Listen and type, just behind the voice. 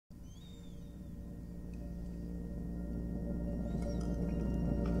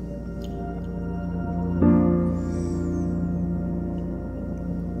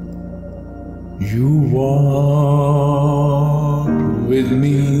You walk with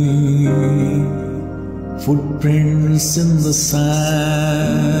me, footprints in the sand,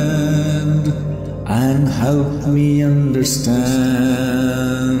 and help me understand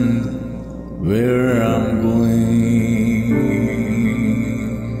where I'm going.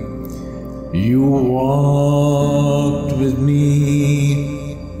 You walked with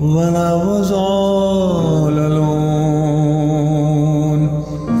me when I was all alone,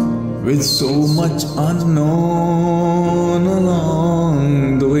 with so much unknown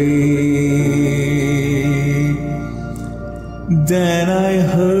along the way. Then I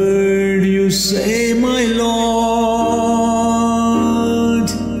heard you say, my Lord,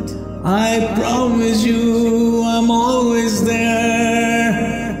 I promise you I'm always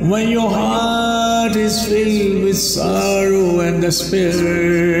there when your heart is filled with sorrow and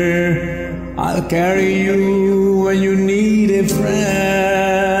despair. I'll carry you when you need a friend.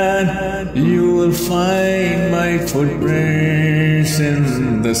 You will find my footprints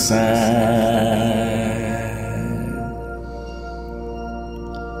in the sand.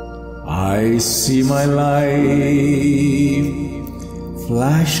 I see my life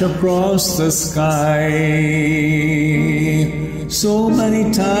flash across the sky. So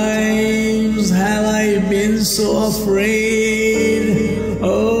many times have I been so afraid.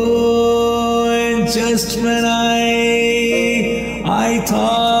 Oh, and just when I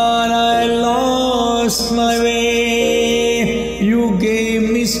thought I lost my way, you gave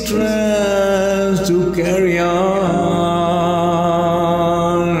me strength to carry on.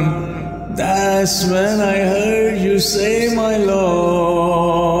 That's when I heard you say, my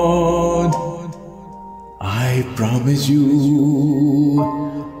Lord, I promise you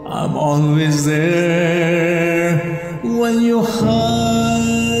I'm always there when your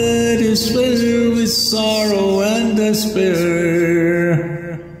heart is filled with sorrow and despair.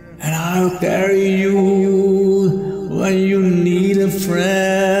 And I'll carry you when you need a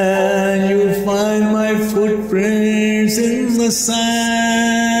friend. You'll find my footprints in the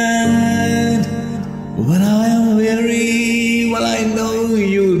sand. When I am weary, well, I know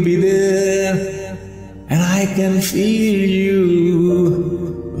you'll be there, and I can feel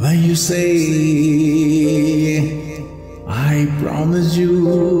you when you say, I promise you,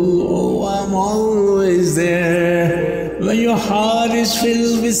 oh, I'm always there. When your heart is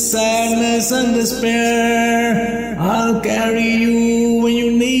filled with sadness and despair, I'll carry you when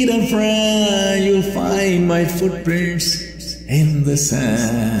you need a friend. You'll find my footprints in the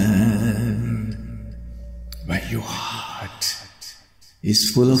sand. When your heart is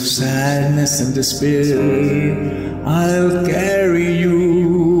full of sadness and despair, I'll carry you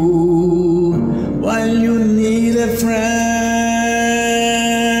while you need a friend.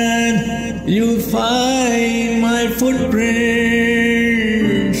 You'll find my footprints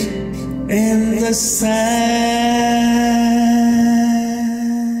in the sand.